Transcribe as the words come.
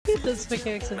This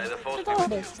pickaxe is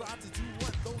adorable.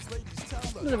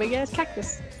 Look at the big ass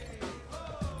cactus.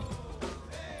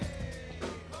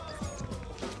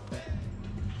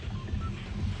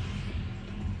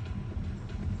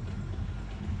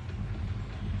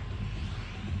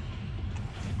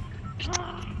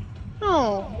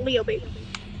 Oh, Leo baby.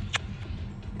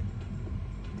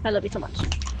 I love you so much.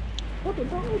 What the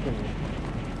dog doing?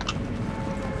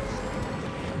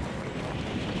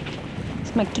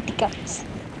 It's my kitty cat.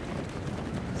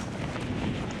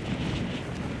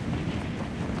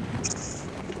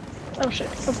 Oh shit,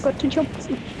 I've got to jump. I don't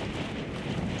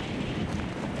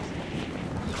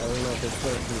know if this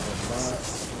person is a bot.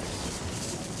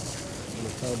 I'm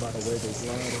gonna tell by the way they're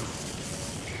gliding.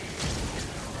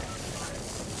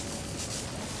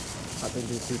 I think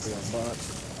these people are bots.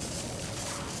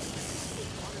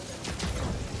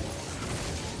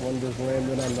 One just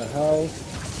landed on the house.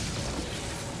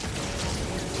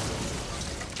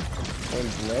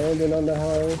 One's landing on the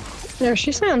house. Yeah,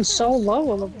 she sounds so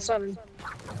low all of a sudden.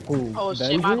 Ooh, oh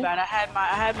Benji? shit, my bad. I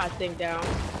had my thing down.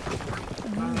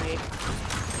 Alright.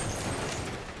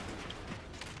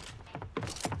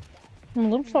 I'm a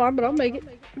little far, but I'll make it.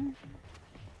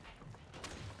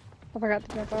 I forgot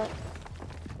to get out.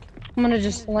 I'm gonna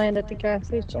just land at the gas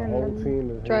station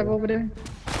and drive over there.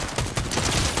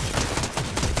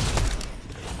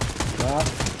 Stop.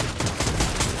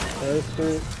 First.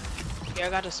 Yeah, I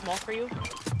got a small for you.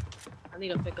 I need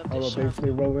to pick up this shot. They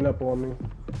rolling up on me.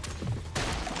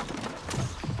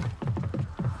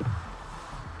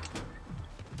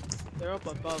 They're up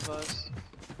above us.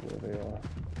 Yeah, they are.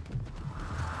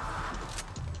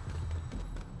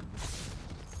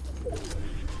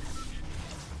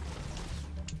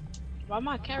 Why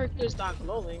my character's not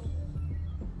glowing?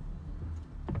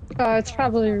 It's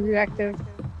probably reactive.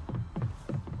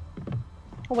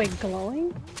 Oh wait,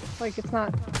 glowing? Like it's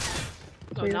not.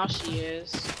 No, now she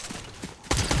is.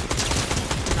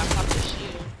 Not pop the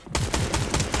shield.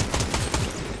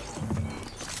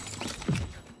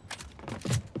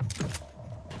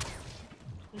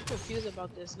 I'm confused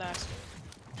about this last one.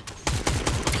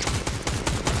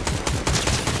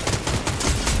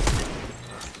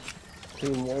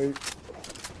 Teamwork.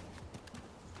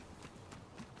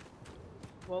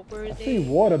 What were they? I see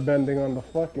water bending on the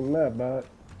fucking map, but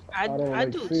I don't I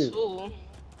like do see too. it.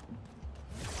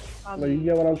 Like, you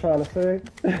get what I'm trying to say?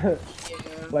 Yeah.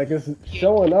 Like it's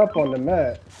showing up on the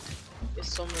map. There's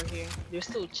somewhere here. There's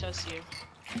still chests here.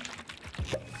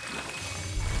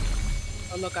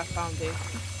 Oh look, I found it.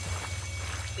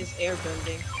 It's air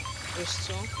bending. There's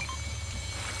two.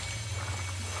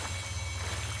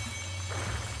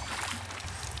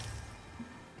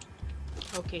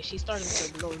 Okay, she's starting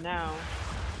to glow now.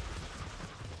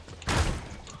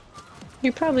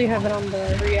 You probably have it on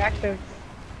the reactive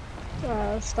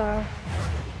style.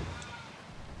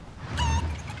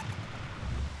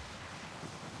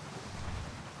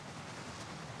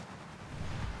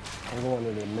 I'm going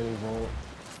to the mini vault.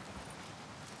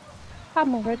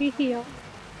 I'm already here.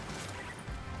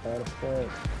 Out of sight.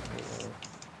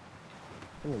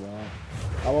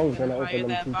 I was gonna open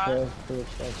them two chests to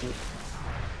expect it.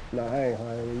 Nah, I ain't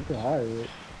hiring it. You can hire it.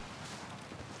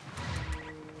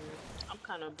 I'm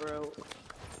kinda broke.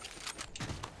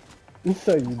 You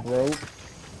say you broke?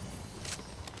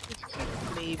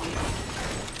 Maybe.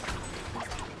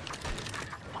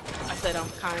 I said I'm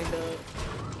kinda.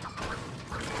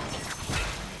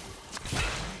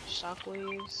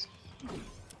 Shockwaves.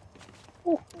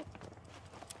 Ooh.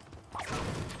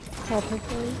 I'll take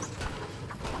those.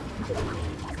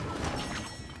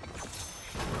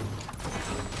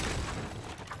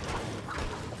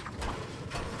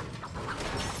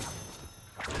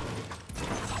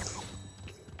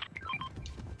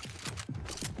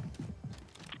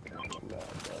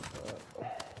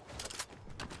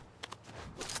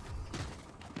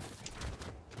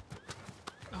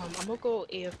 I'm gonna go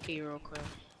AFK real quick.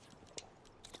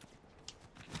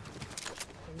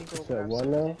 Let me go grab what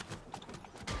something.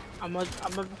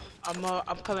 now?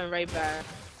 I'm coming right back.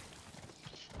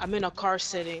 I'm in a car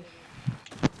sitting.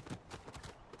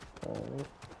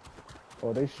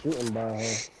 Oh, they shooting by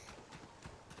her.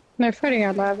 They're fighting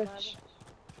at Lavish.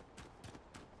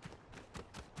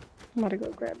 I'm gonna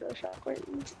go grab those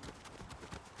shockwaves.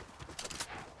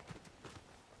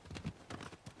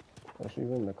 Oh, she's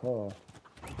in the car.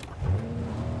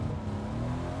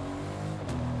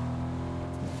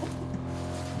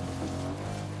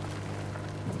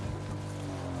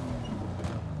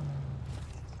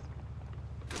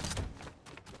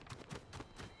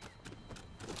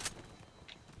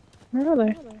 Where are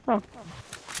they? Oh.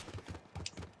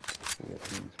 Get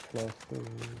these clusters.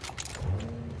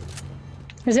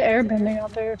 There's an airbending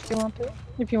out there if you want it.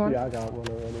 If you want. Yeah, I got one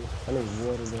already. I need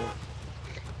water though.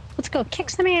 Let's go kick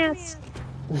some ass.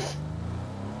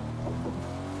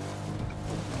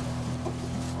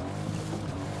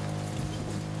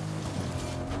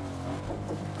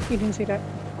 You didn't see that.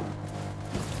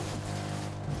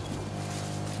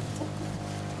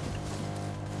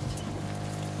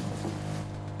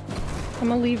 I'm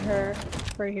gonna leave her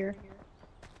right here.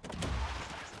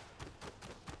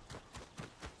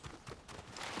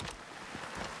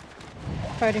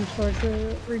 Fighting towards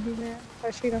the reboot man.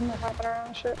 I see them hopping around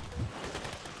and shit.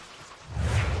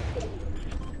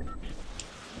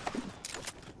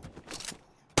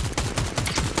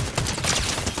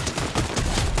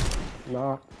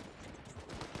 Nah.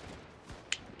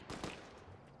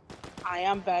 I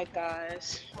am back,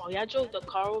 guys. Oh, y'all drove the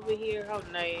car over here? How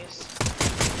nice.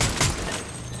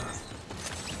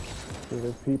 See,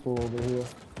 there's people over here.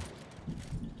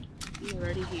 You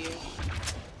already here.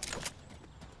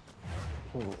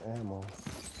 Ammo.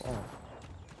 Oh.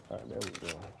 Alright, there we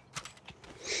go.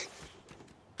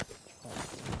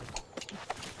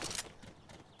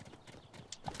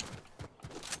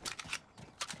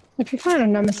 If you find a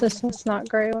nemesis that's not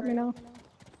gray, let me know.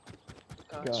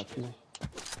 Got you.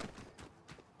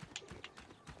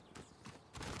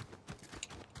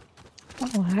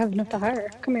 Oh, I have enough to hire.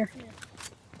 Come here.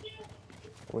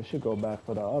 We should go back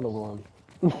for the other one.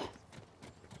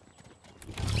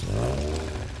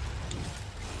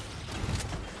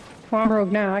 Well, I'm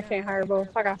broke now. I can't hire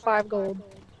both. I got 5 gold.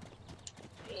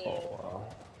 Yeah. Oh, wow.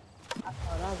 I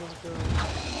thought that was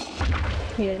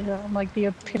good. Yeah, I'm like the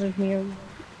epitome of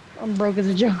I'm broke as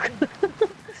a joke. Yeah, I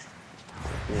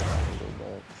can go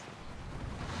back.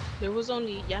 There was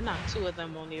only, yeah, not 2 of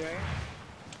them only, right?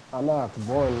 I knocked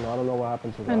one. I don't know what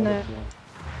happened to the And other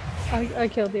two. I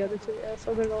killed the other 2, yeah,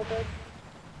 so they're all dead.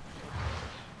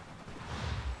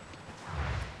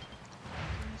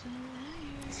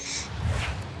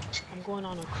 I'm going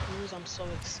on a cruise. I'm so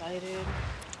excited.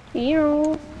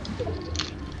 Ew.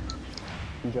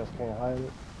 You just can't hide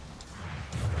it.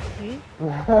 Hmm?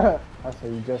 I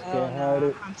said you just Hell can't hide nah.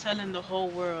 it. I'm telling the whole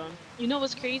world. You know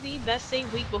what's crazy? That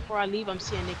same week before I leave, I'm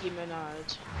seeing Nicki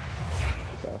Minaj.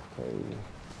 That's crazy.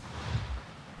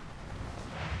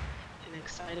 An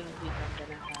exciting week I'm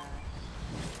gonna have.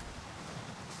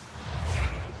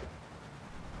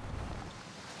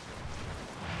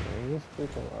 Yeah, it's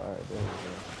freaking alright. There we go.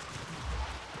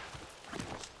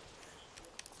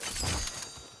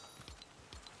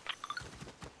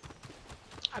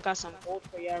 I got some gold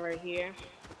for y'all right here.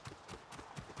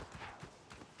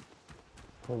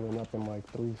 Pulling up in like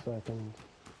 3 seconds.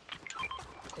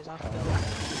 Cause I feel like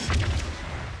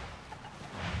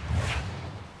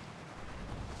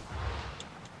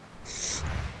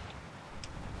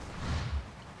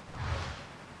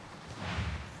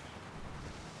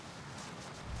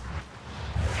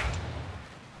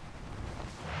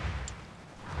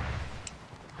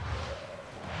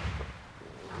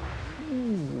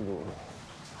Ooh.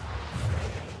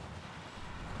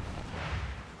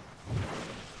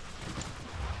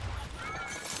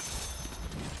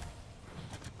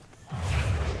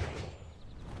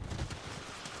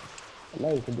 I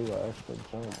know you can do an extra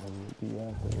jump when you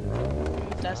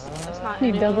deactivate. that's not You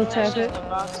enemy, double that's tap just it. the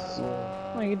boss.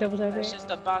 Yeah. Oh, you double tap That's it. just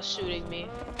the boss shooting me.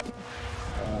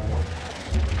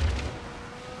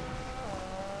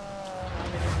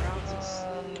 Driving around to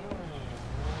sleep.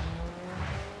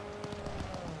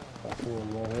 I see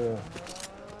him right here.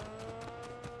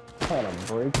 Trying to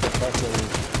break the fucking.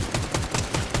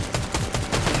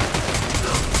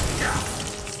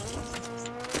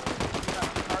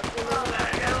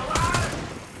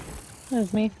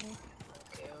 That's me.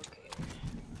 Okay, okay.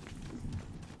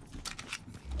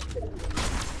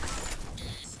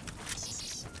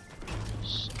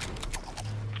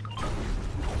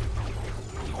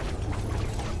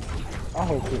 I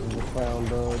hope this is a clown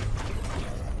dog.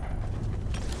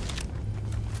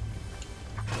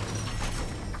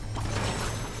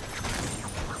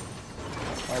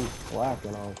 I'm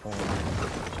slacking on clowns.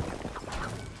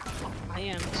 I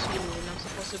am too, and I'm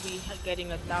supposed to be getting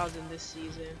 1,000 this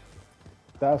season.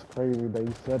 That's crazy that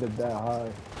you set it that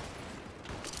high.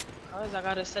 Cause I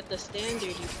gotta set the standard,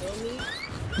 you feel me?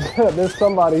 There's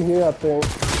somebody here, I think.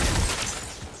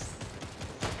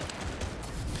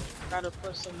 Gotta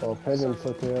put some. Oh, Pigeon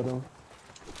took care of them.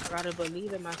 I gotta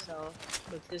believe in myself.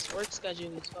 But this work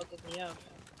schedule is fucking me up.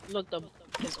 Look,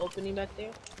 this opening back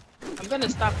there. I'm gonna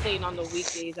stop playing on the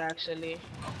weekdays. Actually,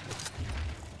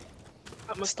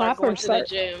 I'm gonna start Stop going or to start?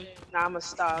 the gym. Nah, I'm gonna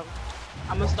stop.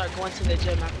 I'm gonna start going to the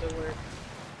gym after work.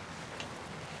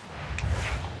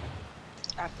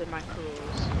 After my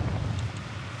cruise.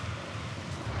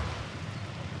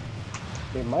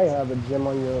 They might have a gym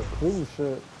on your cruise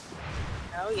ship.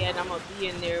 Hell yeah, and I'm gonna be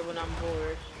in there when I'm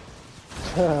bored.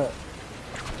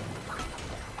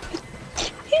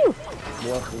 Phew.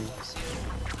 Waffle.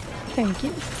 Thank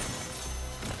you.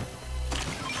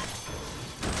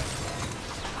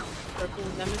 Purple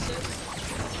Nemesis.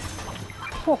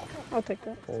 Oh, I'll take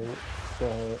that. Hey, go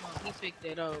ahead. Oh, he picked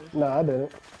it up. Nah, I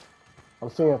didn't. I'm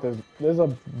seeing if there's a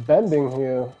bending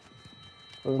here.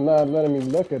 It's not letting me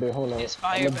look at it. Hold on. It's I'm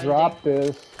fire gonna bending. drop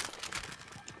this.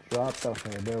 Drop.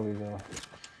 Okay, there we go.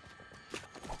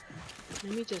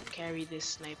 Let me just carry this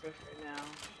sniper for now.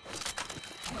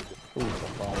 Ooh, it's a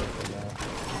fire for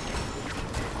now.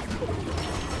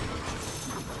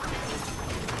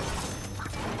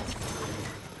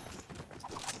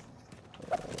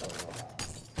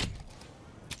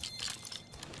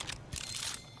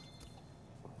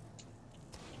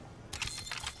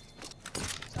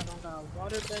 So I don't got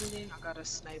water bending, I got a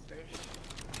sniper.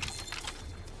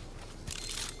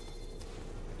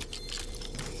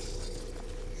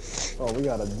 Oh, we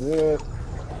got a dip.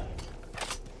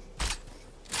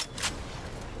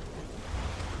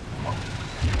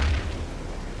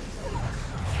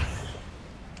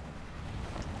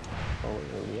 Oh,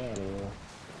 yeah, we out of here.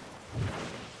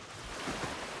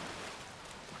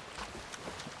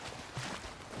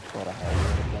 Thought I had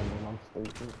water bending. I'm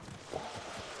stupid.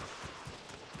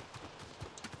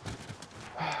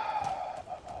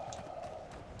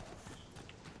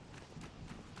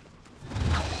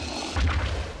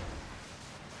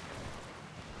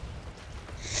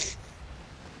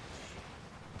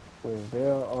 Is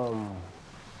there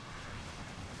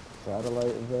satellite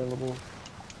available?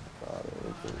 Let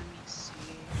me see.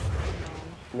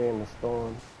 Me in the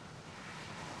storm.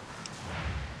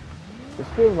 This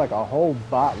feels like a whole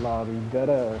bot lobby,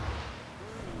 deadass.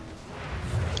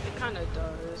 It kinda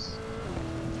does.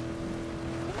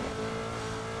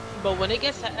 But when it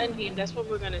gets to end game, that's when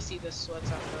we're gonna see the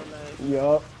sweats, I feel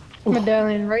like. Yup.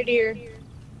 Medallion right here.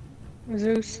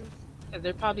 Zeus. And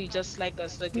they're probably just like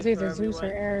us looking It's for either Zeus or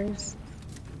everyone. Ares.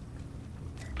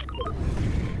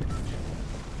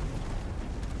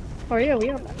 Oh yeah, we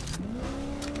have that.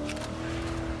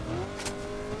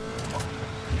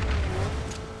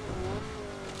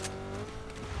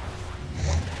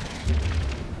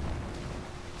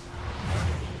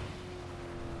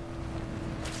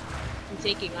 I'm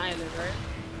taking island, right?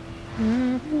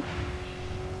 Mm-hmm.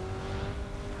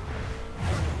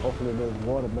 Hopefully there's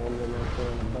water bending in there for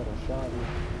a better shot.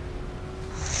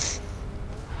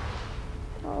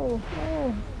 Oh,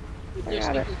 oh. There's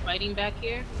Got it. people fighting back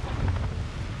here.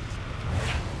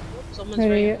 Someone's Hey,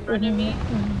 right in front of me.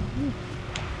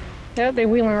 Yeah, they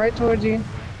wheeling right towards you.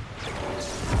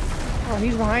 Oh,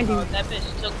 he's behind you. Oh, that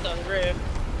bitch took the rip.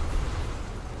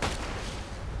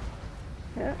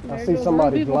 Yeah, I there see goes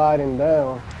somebody people. gliding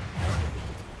down.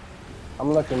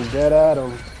 I'm looking dead at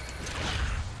him.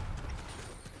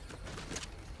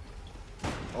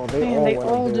 Oh, they Man, all they went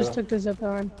all up just there. took the zip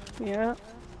line. Yeah.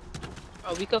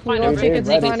 Oh, we could We find a all rift take a and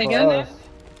zip take a line for stand again. there. us.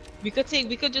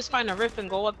 We could just find a rift and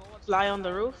go up, fly on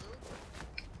the roof.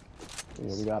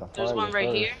 Yeah, we gotta There's find one it right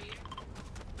first. here.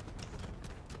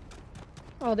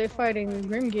 Oh, they're fighting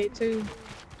Grimgate too.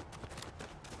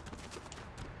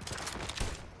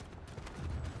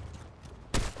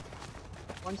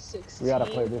 We 116. gotta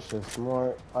play this shit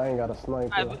smart. I ain't got a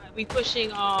sniper. We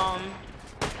pushing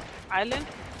island.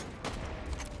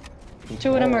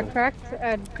 Two of them are cracked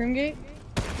at Grimgate.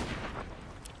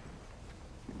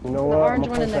 You know The what? orange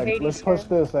one and the Hades Let's push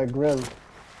scan. this at Grim.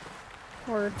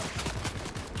 Or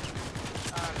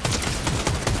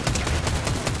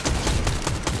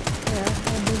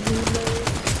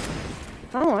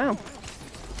oh wow.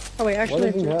 Oh wait, What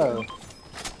actually, does he have?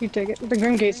 you take it. The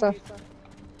Grimgate stuff.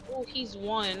 Oh, he's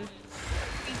one.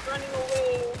 He's running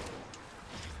away.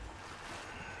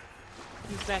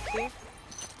 He's back here.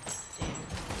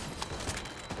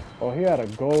 Oh, he had a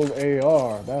gold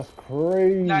AR. That's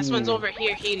crazy. Last one's over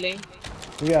here healing.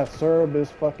 He got Cerebus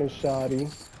fucking shoddy.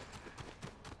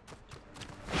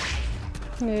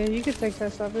 Yeah, you could take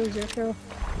that stuff. It was your kill.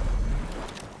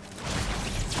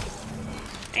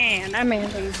 Man, that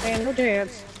man's ain't stand no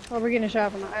chance. Oh, we're getting a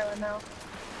shot from the island now.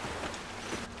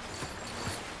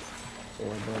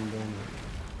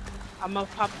 I'm gonna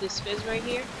pop this fizz right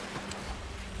here.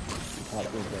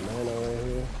 Pop this banana right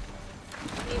here.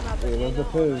 Eat my Hey, where's the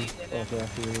banana. Oh, no, you fizz? didn't. Okay, I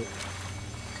see it.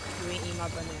 You ain't eat my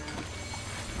banana.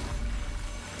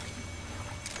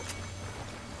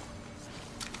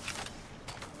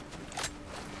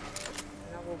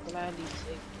 And I will gladly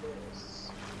take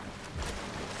this.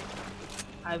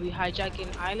 Are we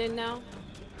hijacking island now?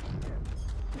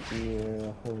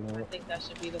 Yeah, hold I on. think that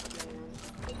should be the plan.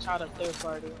 They shot a third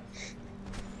party.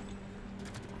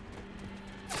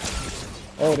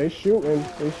 Oh, they shooting.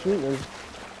 They shooting.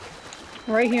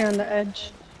 Right here on the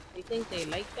edge. They think they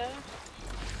like that?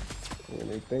 Yeah,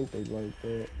 they think they like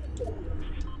that.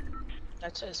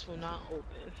 That chest will not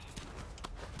open.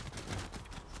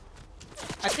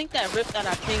 I think that rip that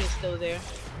I ping is still there.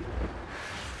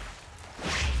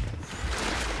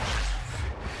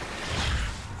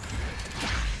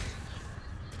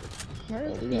 Where?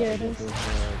 Oh, we Yeah, gotta it get is. this,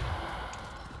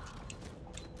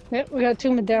 Yep, we got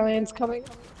 2 medallions coming.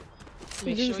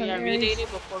 Make Do sure some you're areas.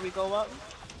 redated before we go up.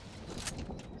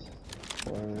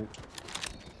 Alright.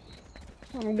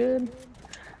 I'm good.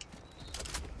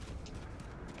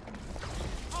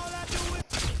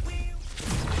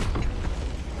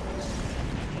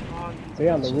 They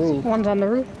on the roof. One's on the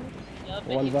roof. Yup,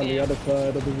 and One's on the other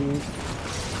side of the roof.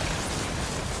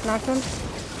 Knocked one.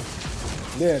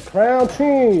 Yeah, crown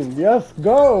team. Yes,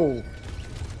 go.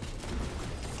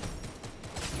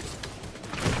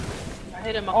 I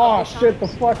hit him a Oh couple shit! The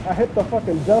times. fuck! I hit the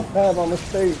fucking jump pad by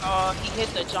mistake. Oh, he hit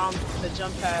the jump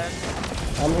pad.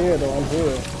 I'm here though. I'm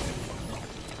here.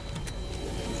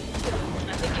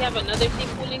 I think you have another team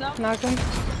pulling up. Knocked one.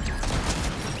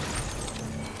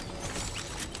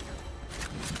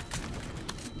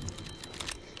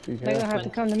 Be They're gonna have to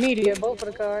careful. come to me to get both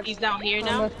of the cards. He's down here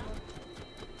now.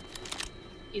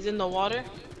 He's in the water,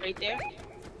 right there.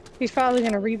 He's probably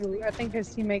gonna reboot. I think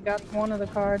his teammate got one of the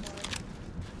cards.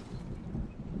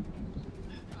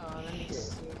 Let me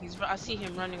see. I see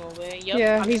him running away. Yep,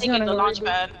 Yeah, I'm he's taking gonna the go launch reboot.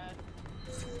 pad.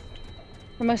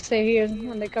 I must stay here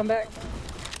when they come back.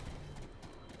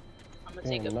 I'm gonna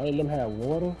take a Damn, none of them peek. had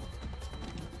water.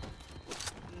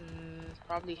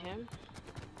 Probably him.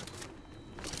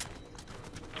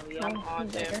 Oh yeah, I'm Oh, on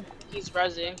he's him. there. He's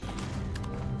rezzing.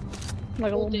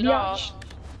 Like a Hold little it biatch. off.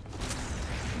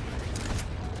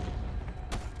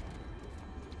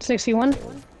 61.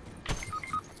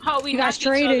 Oh, we You guys knocked each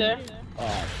traded. other.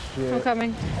 Oh shit. I'm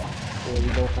coming. Yeah, we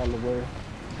both on the way.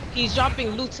 He's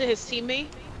dropping loot to his teammate.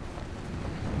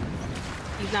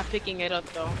 He's not picking it up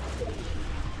though.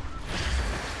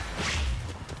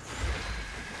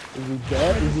 Is he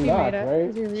dead? He's He not, made it. right?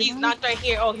 Is he He's reboot? knocked right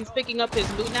here. Oh, he's picking up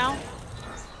his loot now.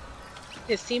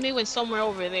 His teammate went somewhere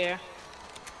over there.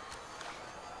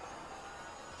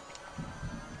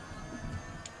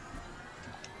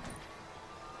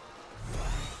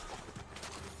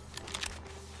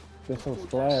 There's some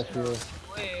splash here.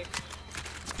 Quick.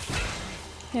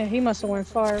 Yeah, he must have went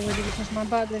far with it because my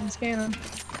bot didn't scan him.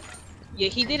 Yeah,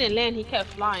 he didn't land. He kept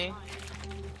flying.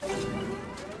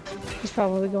 He's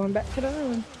probably going back to the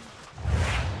island.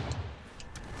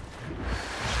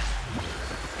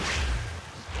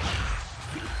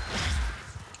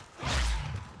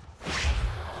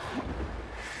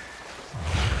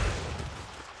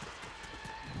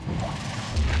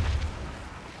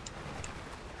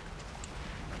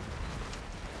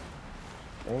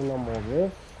 Ain't no more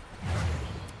rift.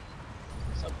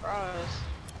 Surprise.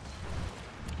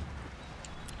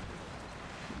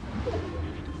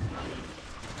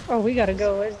 Oh, we gotta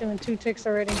go. It's doing 2 ticks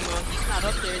already. No, he's not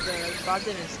up there. The bot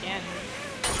didn't scan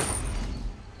him.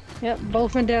 Yep,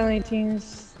 both medallion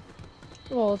teams.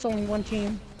 Well, it's only one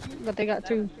team, but they got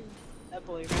 2. That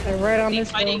boy. They're right on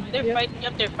this fighting. hill. They're Yep. fighting.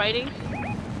 Yep, they're fighting.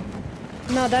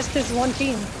 No, that's just one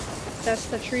team. That's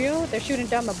the trio. They're shooting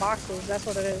down the boxes. That's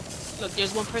what it is. Look,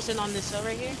 there's one person on this hill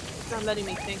right here. It's not letting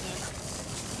me ping him.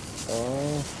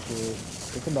 Oh shit.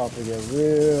 It's about to get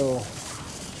real.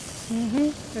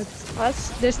 It's us,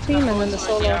 this team, and then the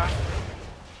solo. Yeah.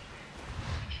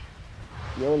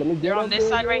 Yo, let me get They're on up this there,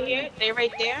 side right yo. here. They're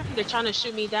right there. They're trying to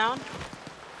shoot me down.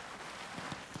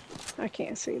 I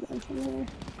can't see them from here.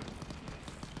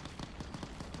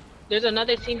 There's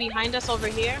another team behind us over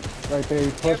here. Right there,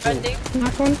 he's They're pushing. bending.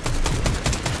 Knock one.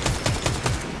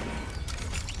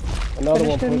 Another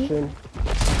one Finished pushing.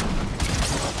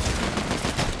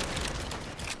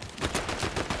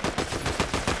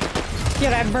 Yeah,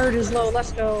 that bird is low.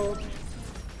 Let's go.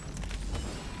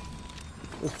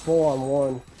 It's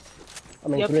 4-on-1. I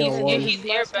mean, Yep, 3-on-1. he's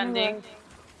air bending.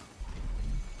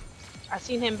 I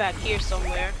seen him back here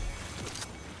somewhere.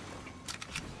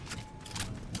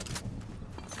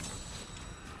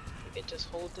 We could just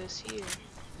hold this here.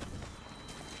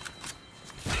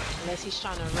 Unless he's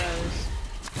trying to res.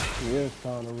 He is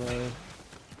trying to run.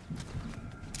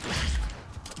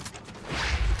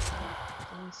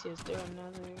 Let me see, is there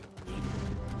another?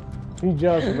 He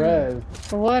just rezzed.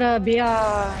 What a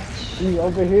biatch. He's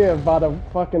over here by the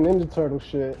fucking Ninja Turtle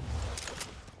shit.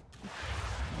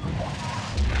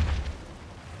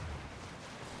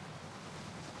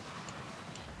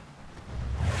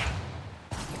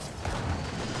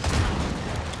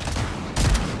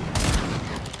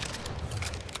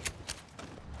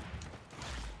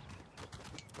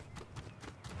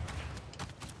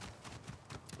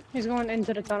 He's going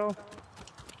into the tunnel.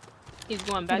 He's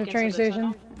going To back the into train the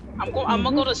station. tunnel. I'm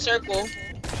gonna go to circle.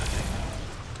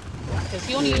 Cause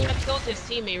he only had killed his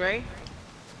teammate, right?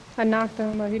 I knocked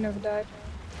him, but he never died.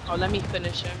 Oh, let me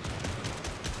finish him.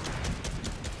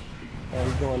 Oh,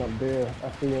 he's going up there.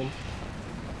 I see him.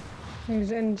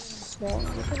 He's in swamp.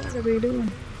 What are they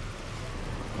doing?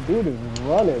 Dude is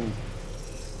running.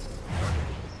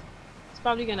 He's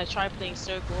probably gonna try playing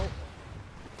circle.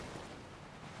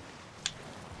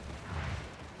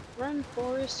 Run,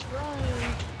 Forrest,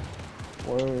 run.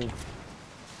 Word.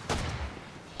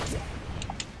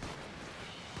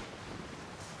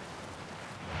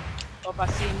 Oh, if I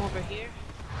see him over here.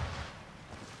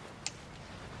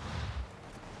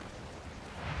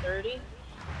 30.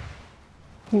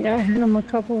 Yeah, I hit him a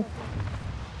couple.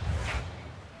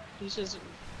 He's just.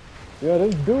 Yo,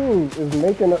 this dude is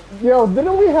making a. Yo,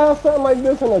 didn't we have something like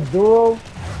this in a duo?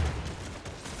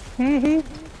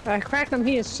 I cracked him.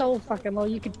 He is so fucking low.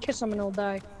 You could kiss him and he'll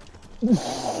die.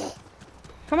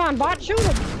 Come on, bot, shoot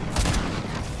him!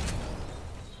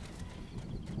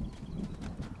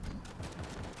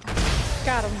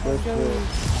 Got him. Good Go.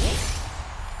 shit.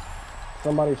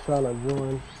 Somebody's trying to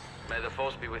join May the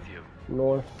force be with you.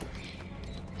 north.